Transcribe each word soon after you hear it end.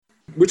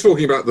We're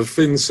talking about the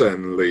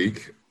FinCen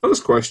leak.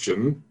 First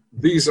question,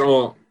 these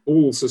are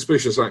all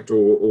suspicious act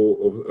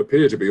or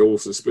appear to be all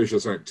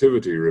suspicious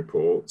activity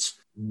reports.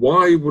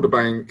 Why would a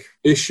bank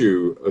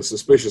issue a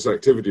suspicious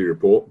activity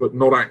report but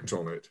not act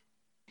on it?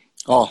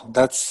 Oh,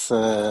 that's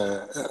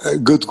a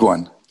good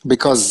one.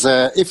 Because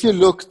if you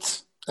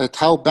looked at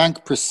how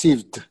bank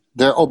perceived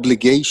their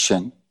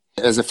obligation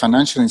as a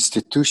financial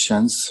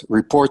institutions,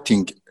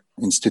 reporting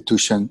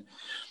institution,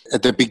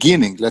 at the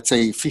beginning, let's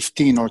say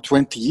 15 or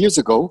 20 years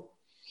ago,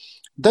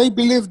 they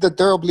believed that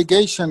their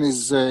obligation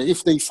is,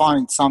 if they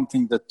find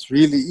something that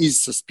really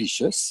is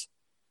suspicious,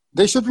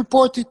 they should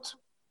report it.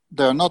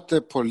 They're not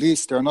the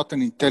police, they're not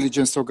an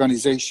intelligence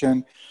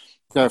organization,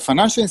 they're a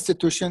financial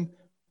institution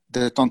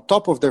that on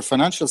top of their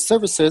financial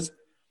services,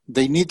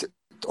 they need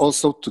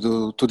also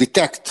to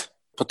detect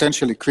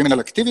potentially criminal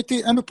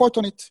activity and report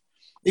on it.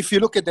 If you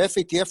look at the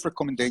FATF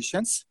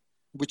recommendations,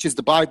 which is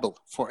the Bible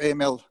for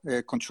AML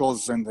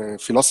controls and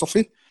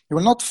philosophy, you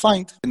will not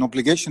find an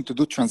obligation to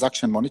do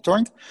transaction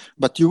monitoring,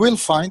 but you will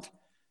find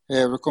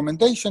a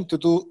recommendation to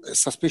do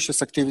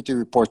suspicious activity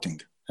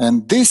reporting.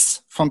 And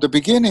this, from the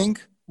beginning,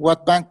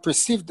 what bank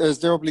perceived as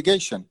their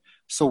obligation.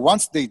 So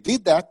once they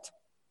did that,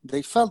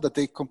 they felt that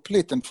they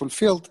complete and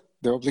fulfilled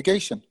their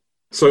obligation.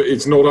 So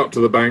it's not up to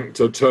the bank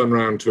to turn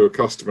around to a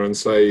customer and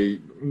say,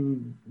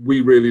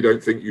 we really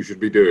don't think you should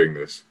be doing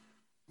this.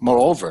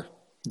 Moreover,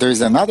 there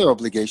is another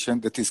obligation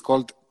that is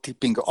called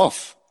tipping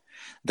off.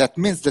 That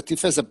means that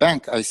if as a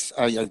bank I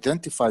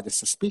identify the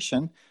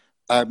suspicion,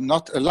 I'm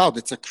not allowed,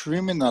 it's a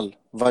criminal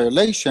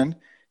violation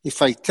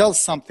if I tell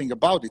something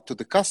about it to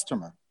the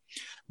customer.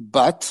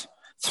 But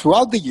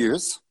throughout the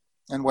years,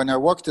 and when I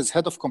worked as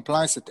head of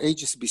compliance at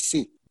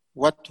HSBC,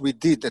 what we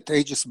did at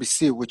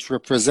HSBC, which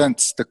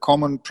represents the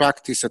common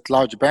practice at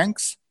large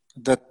banks,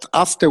 that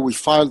after we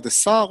filed the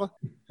SAR,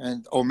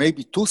 or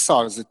maybe two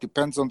SARs, it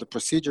depends on the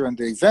procedure and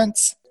the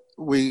events,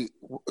 we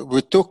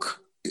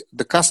took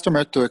the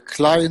customer to a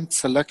client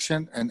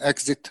selection and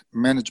exit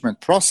management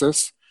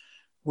process,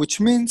 which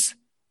means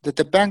that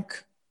the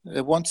bank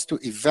wants to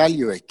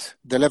evaluate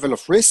the level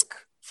of risk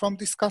from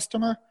this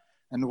customer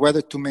and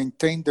whether to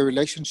maintain the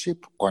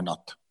relationship or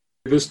not.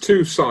 There's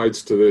two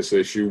sides to this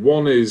issue.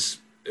 One is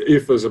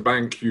if as a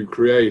bank you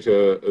create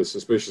a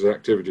suspicious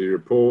activity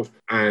report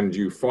and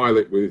you file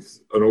it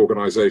with an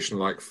organization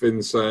like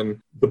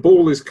FinCen, the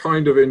ball is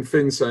kind of in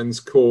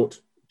FinCen's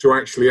court to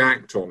actually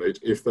act on it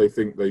if they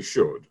think they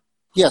should.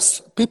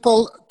 Yes,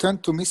 people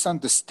tend to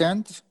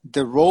misunderstand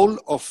the role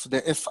of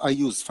the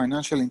FIUs,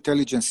 financial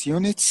intelligence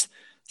units,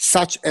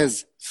 such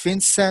as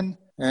FinCen,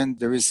 and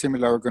there is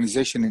similar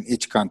organization in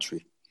each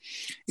country.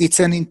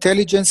 It's an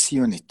intelligence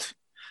unit.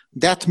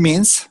 That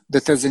means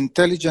that as an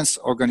intelligence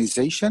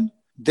organization,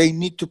 they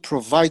need to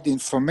provide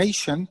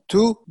information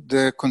to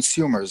the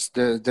consumers,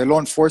 the law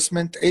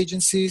enforcement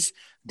agencies,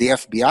 the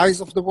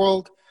FBIs of the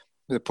world,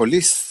 the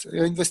police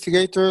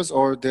investigators,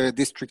 or the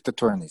district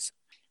attorneys.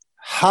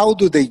 How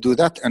do they do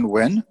that and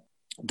when?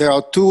 There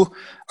are two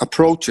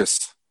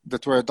approaches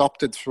that were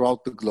adopted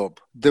throughout the globe.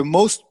 The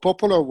most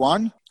popular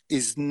one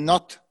is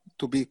not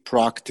to be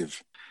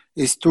proactive,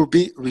 is to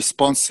be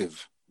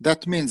responsive.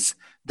 That means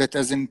that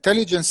as an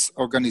intelligence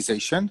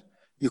organization,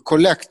 you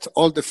collect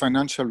all the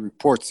financial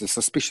reports, the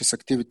suspicious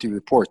activity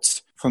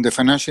reports from the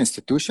financial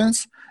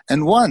institutions.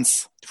 And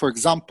once, for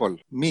example,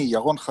 me,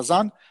 Yaron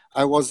Chazan,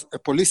 I was a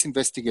police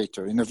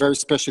investigator in a very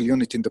special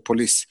unit in the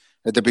police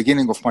at the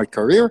beginning of my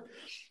career.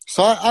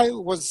 So I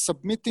was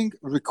submitting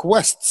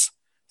requests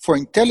for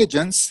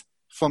intelligence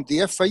from the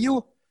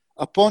FIU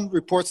upon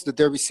reports that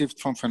they received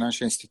from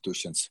financial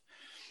institutions.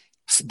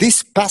 So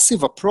this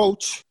passive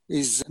approach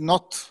is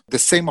not the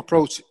same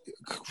approach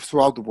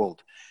throughout the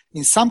world.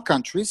 In some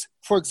countries,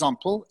 for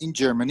example, in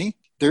Germany,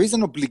 there is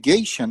an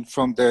obligation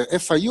from the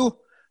FIU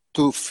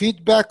to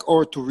feedback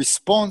or to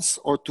respond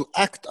or to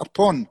act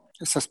upon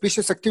a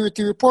suspicious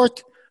activity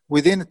report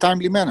within a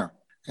timely manner.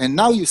 And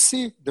now you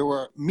see there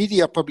were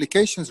media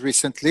publications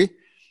recently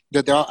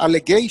that there are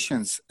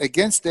allegations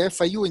against the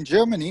FIU in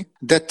Germany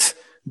that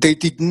they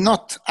did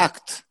not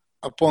act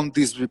upon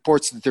these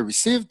reports that they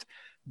received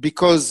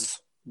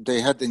because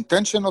they had the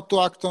intention not to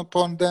act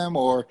upon them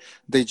or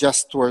they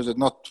just were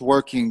not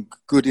working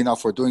good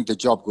enough or doing the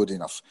job good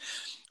enough.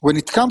 When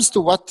it comes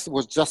to what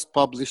was just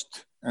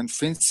published, and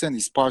FinCen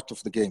is part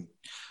of the game,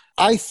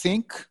 I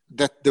think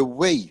that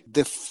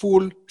the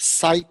full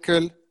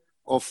cycle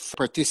of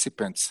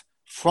participants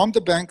from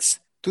the banks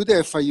to the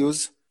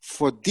FIUs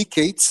for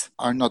decades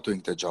are not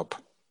doing their job.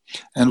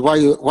 And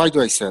why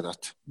do I say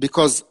that?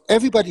 Because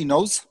everybody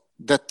knows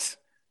that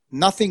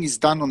nothing is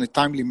done on a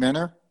timely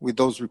manner with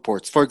those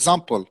reports. For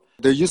example,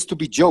 there used to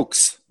be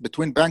jokes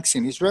between banks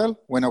in Israel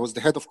when I was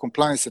the head of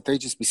compliance at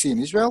HSBC in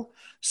Israel.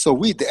 So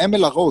we, the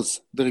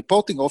MLROs, the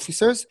reporting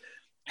officers,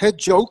 had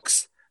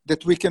jokes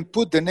that we can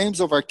put the names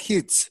of our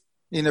kids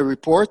in a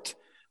report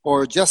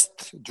or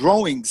just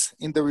drawings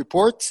in the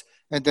report.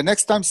 And the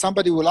next time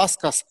somebody will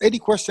ask us any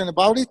question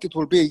about it, it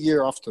will be a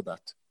year after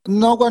that.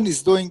 No one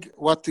is doing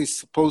what is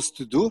supposed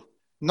to do,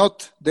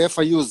 not the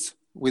FIUs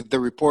with the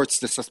reports,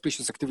 the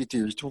suspicious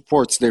activity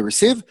reports they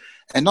receive,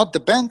 and not the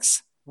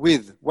banks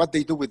with what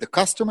they do with the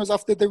customers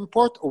after they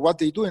report or what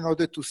they do in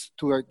order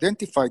to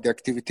identify the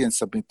activity and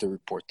submit the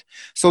report.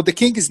 So the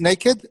king is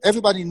naked.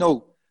 Everybody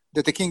know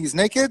that the king is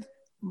naked,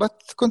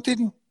 but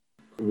continue.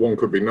 One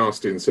could be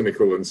nasty and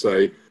cynical and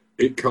say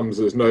it comes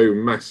as no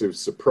massive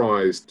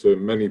surprise to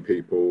many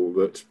people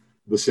that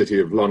the City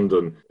of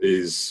London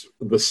is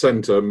the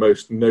centre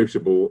most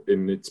notable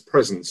in its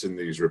presence in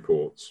these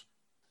reports.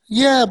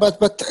 Yeah,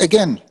 but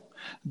again,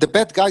 the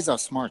bad guys are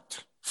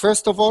smart.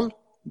 First of all,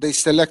 they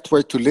select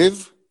where to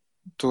live,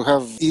 to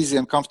have easy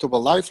and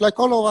comfortable life like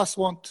all of us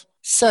want.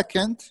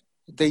 Second,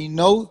 they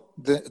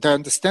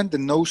understand the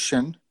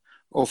notion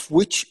of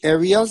which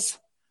areas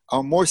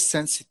are more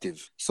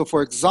sensitive. So,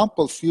 for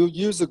example, a few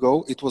years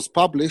ago, it was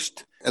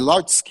published a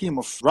large scheme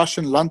of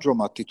Russian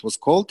laundromat, it was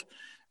called,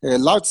 a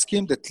large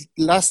scheme that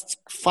lasts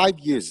 5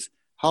 years,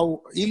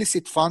 how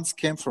illicit funds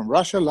came from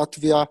Russia,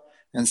 Latvia,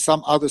 and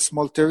some other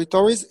small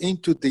territories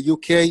into the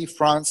UK,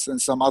 France,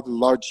 and some other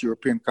large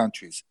European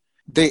countries.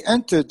 They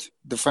entered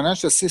the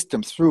financial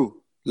system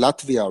through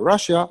Latvia,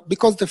 Russia,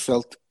 because they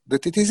felt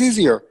that it is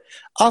easier.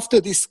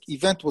 After this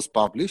event was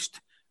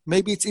published,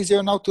 maybe it's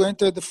easier now to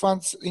enter the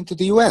funds into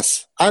the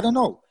US. I don't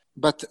know.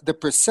 But the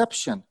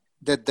perception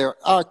that there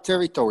are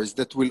territories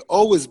that will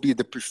always be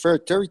the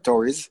preferred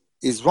territories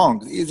is wrong.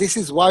 This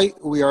is why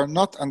we are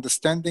not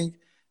understanding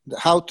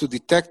how to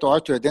detect or how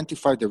to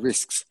identify the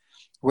risks.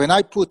 When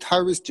I put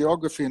high-risk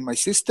geography in my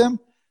system,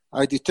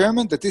 I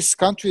determine that this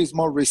country is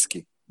more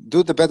risky.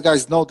 Do the bad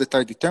guys know that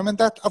I determined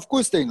that? Of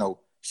course they know.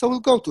 So we'll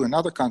go to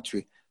another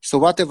country. So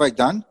what have I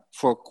done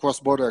for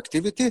cross-border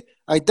activity?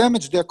 I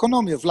damaged the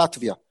economy of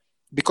Latvia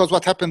because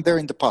what happened there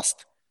in the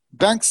past.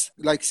 Banks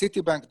like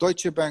Citibank,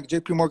 Deutsche Bank,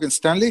 JP Morgan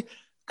Stanley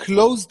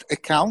closed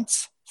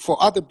accounts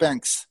for other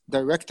banks,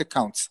 direct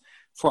accounts,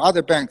 for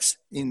other banks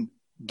in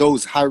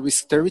those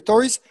high-risk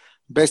territories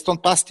based on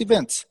past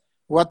events.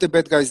 What the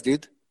bad guys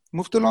did?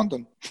 Moved to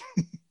London.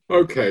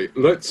 Okay,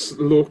 let's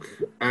look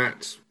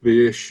at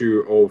the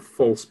issue of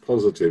false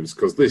positives,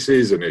 because this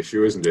is an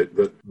issue, isn't it?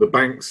 That the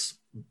banks'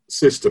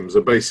 systems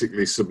are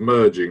basically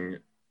submerging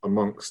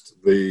amongst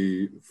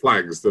the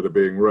flags that are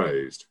being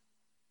raised.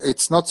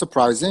 It's not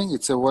surprising.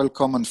 It's a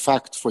well-common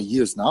fact for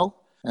years now.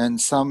 And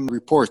some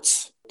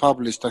reports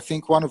published, I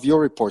think one of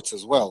your reports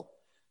as well,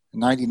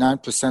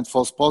 99%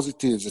 false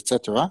positives,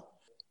 etc.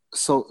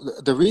 So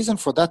the reason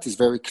for that is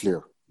very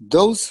clear.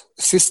 Those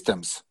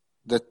systems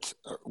that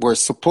were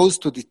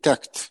supposed to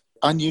detect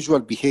unusual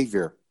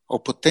behavior or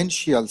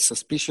potential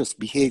suspicious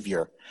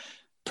behavior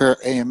per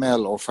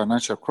AML or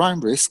financial crime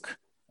risk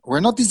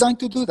were not designed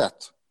to do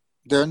that.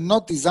 They're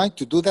not designed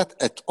to do that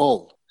at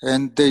all.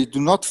 And they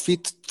do not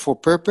fit for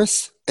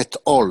purpose at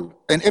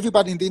all. And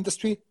everybody in the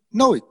industry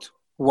know it.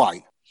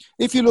 Why?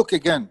 If you look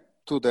again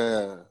to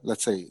the,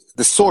 let's say,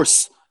 the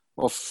source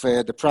of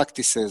the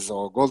practices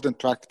or golden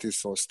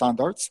practice or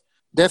standards,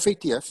 the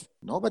FATF,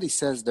 nobody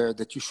says there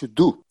that you should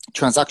do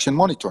transaction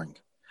monitoring,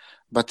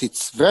 but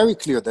it's very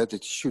clear that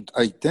it should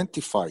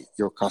identify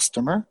your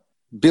customer,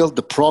 build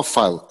the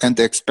profile and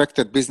the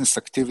expected business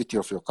activity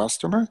of your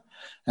customer,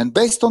 and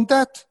based on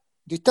that,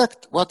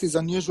 detect what is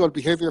unusual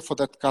behavior for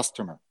that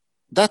customer.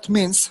 That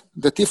means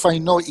that if I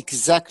know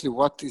exactly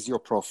what is your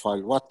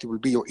profile, what will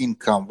be your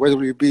income, where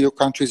will be your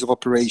countries of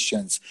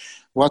operations,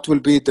 what will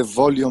be the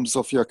volumes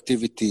of your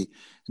activity,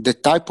 the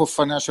type of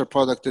financial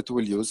product that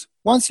we'll use.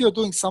 Once you're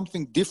doing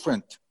something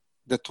different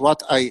than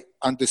what I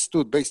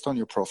understood based on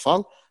your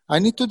profile, I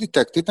need to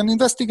detect it and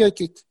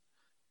investigate it.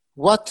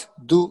 What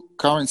do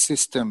current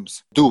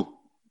systems do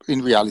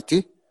in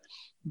reality?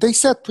 They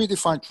set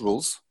predefined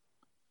rules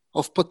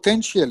of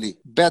potentially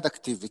bad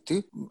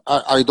activity.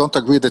 I don't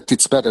agree that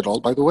it's bad at all,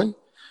 by the way.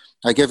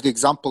 I gave the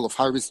example of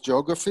high-risk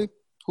geography.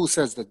 Who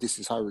says that this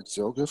is high-risk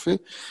geography?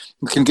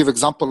 We can give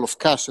example of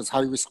cash as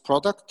high-risk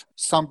product.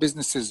 Some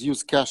businesses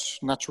use cash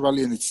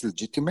naturally and it's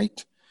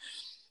legitimate.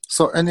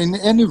 So, and in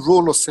any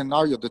rule or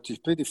scenario that you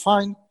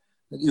predefine,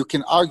 you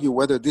can argue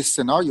whether this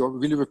scenario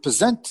really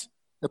represents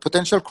a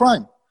potential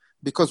crime.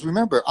 Because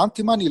remember,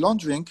 anti-money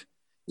laundering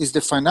is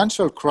the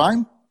financial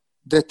crime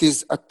that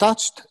is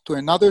attached to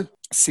another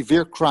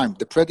severe crime,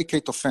 the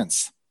predicate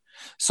offense.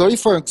 So if,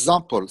 for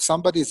example,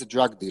 somebody is a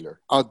drug dealer,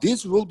 are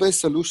these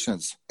rule-based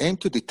solutions aimed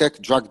to detect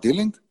drug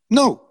dealing?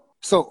 No.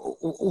 So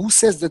who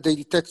says that they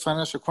detect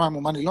financial crime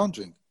or money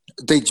laundering?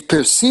 They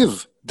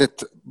perceive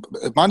that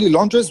money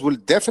launderers will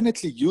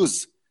definitely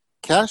use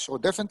cash or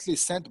definitely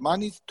send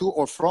money to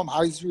or from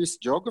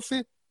high-risk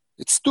geography.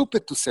 It's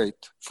stupid to say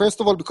it.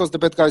 First of all, because the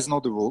bad guys know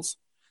the rules,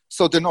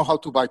 so they know how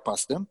to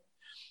bypass them.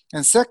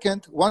 And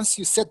second, once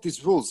you set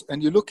these rules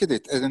and you look at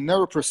it at a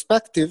narrow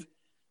perspective,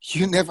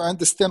 you never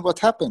understand what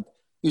happened.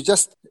 You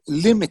just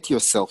limit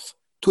yourself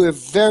to a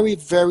very,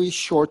 very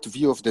short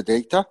view of the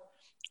data.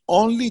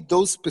 Only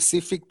those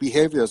specific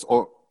behaviors,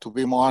 or to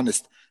be more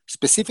honest,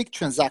 specific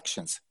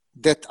transactions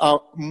that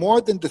are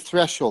more than the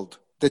threshold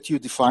that you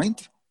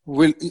defined,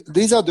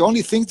 these are the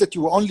only things that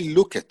you will only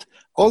look at.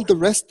 All the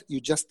rest,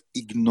 you just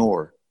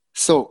ignore.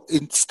 So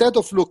instead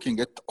of looking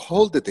at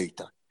all the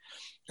data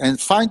And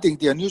finding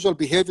the unusual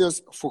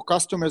behaviors for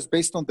customers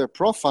based on their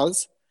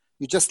profiles,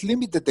 you just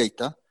limit the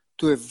data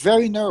to a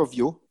very narrow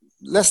view,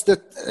 less than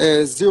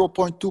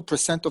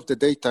 0.2% of the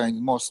data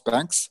in most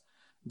banks,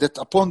 that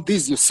upon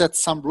this you set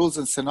some rules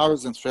and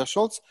scenarios and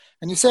thresholds,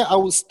 and you say, I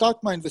will start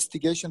my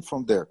investigation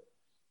from there.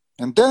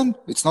 And then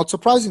it's not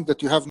surprising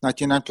that you have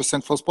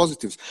 99% false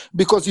positives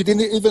because you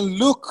didn't even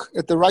look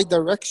at the right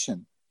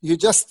direction. You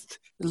just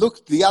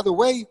looked the other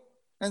way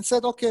and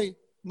said, okay,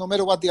 no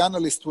matter what the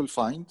analyst will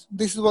find,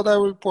 this is what I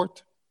will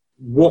report.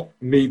 What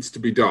needs to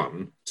be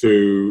done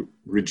to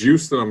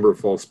reduce the number of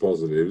false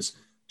positives,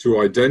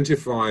 to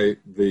identify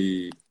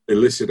the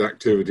illicit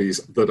activities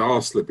that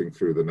are slipping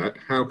through the net?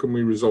 How can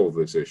we resolve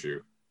this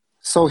issue?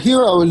 So here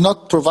I will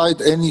not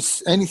provide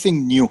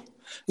anything new.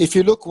 If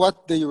you look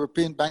what the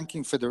European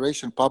Banking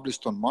Federation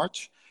published on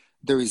March,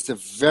 there is a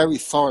very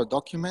thorough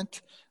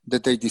document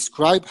that they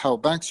describe how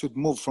banks should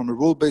move from a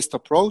rule-based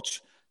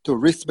approach to a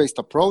risk-based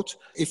approach.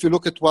 If you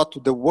look at what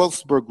the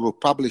Wolfsburg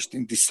Group published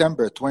in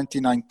December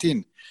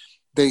 2019,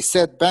 they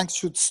said banks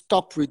should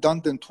stop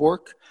redundant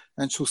work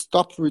and should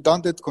stop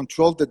redundant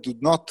control that do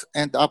not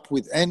end up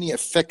with any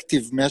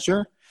effective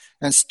measure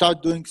and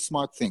start doing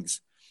smart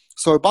things.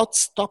 So about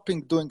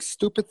stopping doing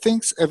stupid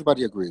things,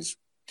 everybody agrees.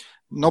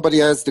 Nobody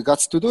has the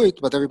guts to do it,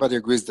 but everybody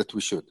agrees that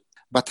we should.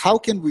 But how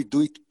can we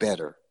do it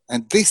better?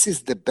 And this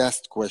is the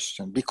best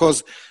question,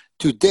 because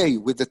today,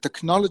 with the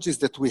technologies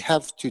that we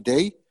have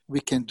today, we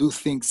can do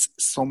things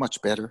so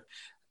much better.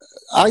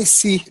 I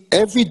see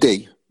every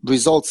day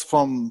results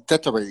from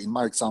Tetraray, in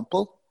my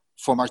example,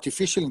 from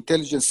artificial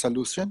intelligence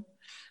solution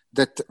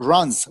that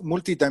runs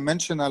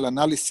multidimensional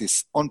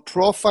analysis on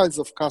profiles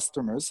of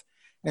customers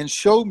and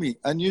show me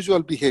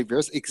unusual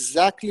behaviors,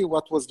 exactly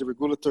what was the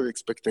regulatory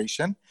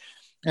expectation.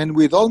 And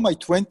with all my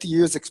 20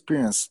 years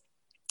experience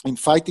in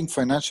fighting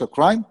financial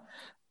crime,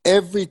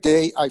 every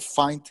day I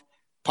find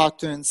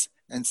patterns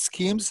and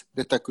schemes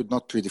that I could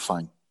not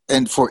predefine.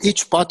 And for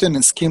each pattern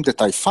and scheme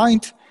that I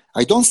find,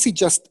 I don't see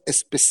just a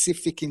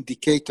specific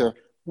indicator.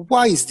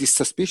 Why is this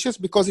suspicious?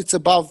 Because it's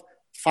above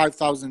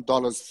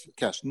 $5,000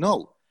 cash.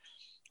 No.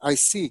 I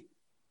see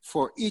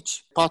for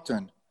each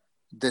pattern,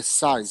 the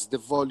size, the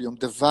volume,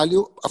 the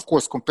value, of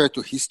course, compared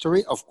to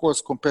history, of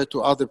course, compared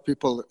to other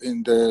people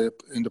in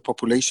the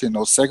population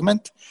or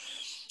segment.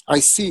 I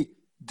see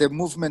the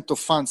movement of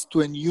funds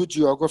to a new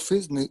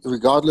geographies,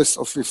 regardless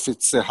of if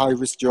it's a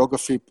high-risk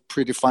geography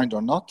predefined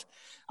or not.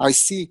 I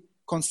see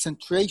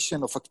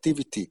concentration of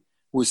activity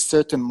with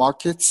certain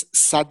markets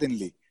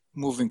suddenly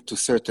moving to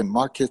certain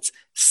markets,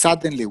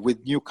 suddenly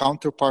with new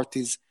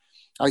counterparties.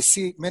 I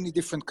see many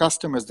different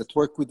customers that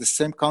work with the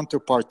same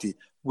counterparty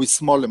with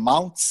small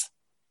amounts.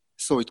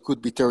 So it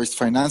could be terrorist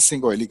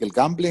financing or illegal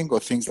gambling or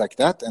things like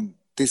that. And in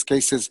these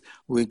cases,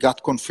 we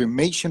got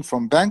confirmation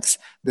from banks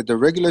that the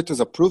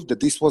regulators approved that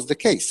this was the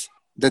case,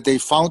 that they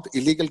found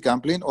illegal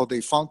gambling or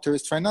they found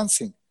terrorist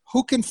financing.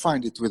 Who can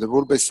find it with a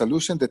rule-based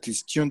solution that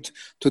is tuned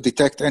to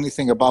detect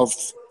anything above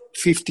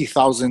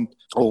 $50,000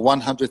 or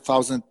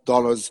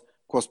 $100,000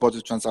 cross-border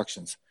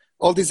transactions?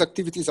 All these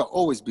activities are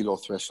always below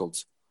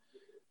thresholds.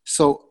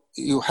 So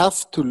you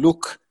have to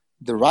look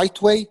the right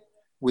way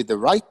with the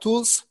right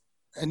tools,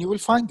 and you will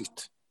find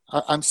it.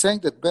 I'm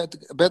saying that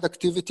bad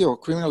activity or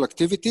criminal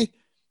activity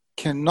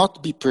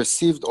cannot be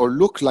perceived or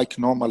look like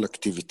normal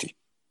activity.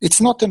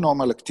 It's not a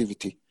normal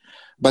activity.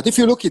 But if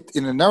you look at it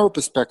in a narrow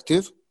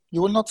perspective,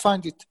 you will not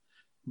find it.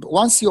 But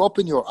once you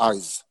open your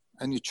eyes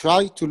and you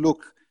try to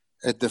look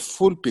at the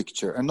full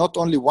picture and not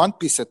only one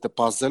piece at the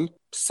puzzle,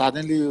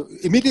 suddenly you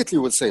immediately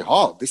will say,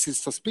 oh, this is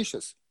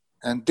suspicious.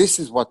 And this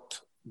is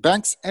what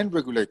banks and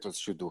regulators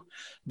should do.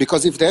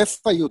 Because if the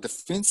FIU, the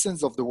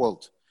FinCens of the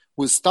world,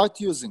 will start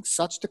using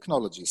such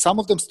technology, some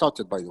of them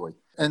started, by the way,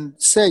 and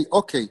say,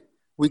 okay,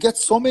 we get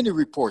so many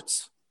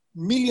reports,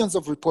 millions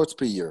of reports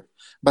per year,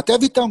 but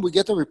every time we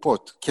get a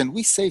report, can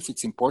we say if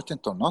it's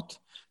important or not?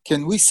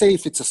 Can we say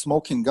if it's a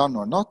smoking gun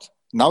or not?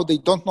 Now they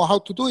don't know how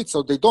to do it,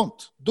 so they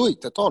don't do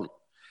it at all.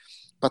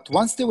 But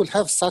once they will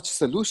have such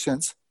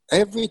solutions,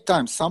 every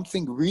time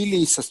something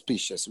really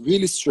suspicious,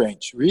 really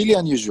strange, really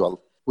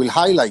unusual will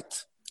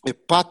highlight a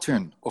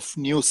pattern of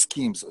new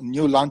schemes,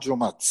 new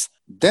laundromats,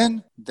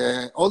 then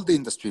all the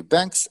industry,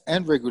 banks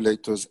and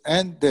regulators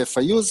and the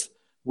FIUs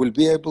will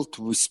be able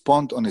to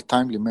respond on a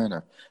timely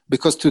manner.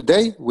 Because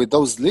today, with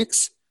those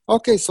leaks,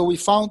 okay, so we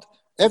found,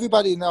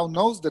 everybody now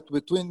knows that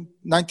between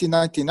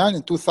 1999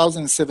 and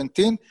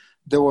 2017,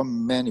 there were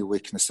many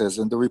weaknesses,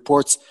 and the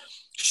reports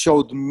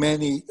showed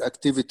many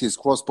activities,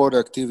 cross-border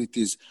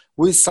activities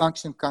with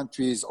sanctioned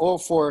countries or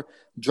for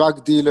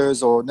drug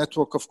dealers or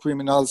network of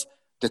criminals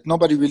that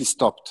nobody really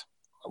stopped.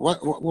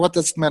 What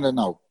does it matter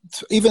now?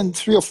 Even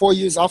 3 or 4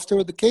 years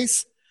after the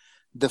case,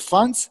 the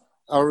funds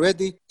are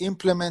already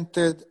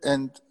implemented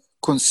and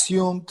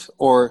consumed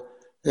or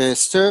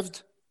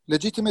served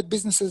legitimate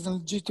businesses and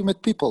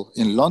legitimate people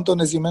in London,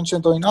 as you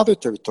mentioned, or in other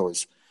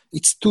territories.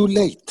 It's too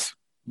late.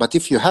 But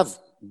if you have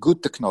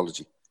good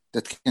technology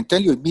that can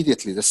tell you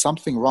immediately that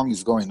something wrong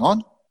is going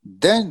on,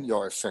 then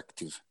you're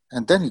effective.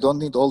 And then you don't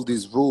need all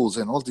these rules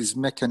and all these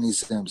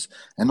mechanisms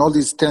and all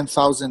these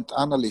 10,000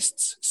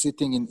 analysts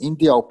sitting in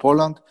India or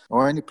Poland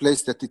or any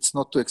place that it's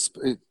not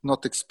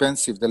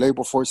expensive. The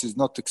labor force is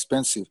not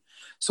expensive.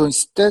 So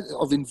instead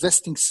of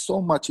investing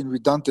so much in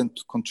redundant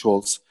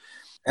controls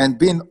and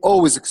being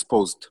always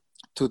exposed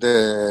to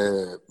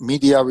the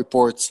media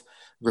reports,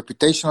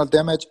 reputational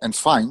damage and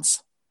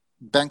fines,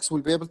 banks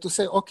will be able to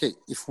say, okay,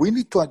 if we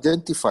need to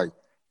identify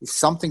if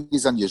something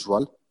is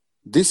unusual,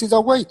 this is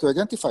our way to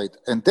identify it.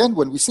 And then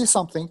when we see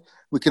something,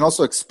 we can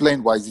also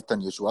explain why is it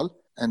unusual.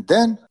 And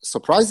then,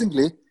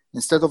 surprisingly,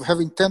 instead of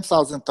having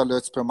 10,000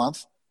 alerts per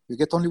month, we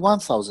get only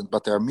 1,000,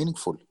 but they are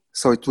meaningful.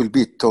 So it will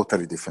be a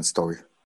totally different story.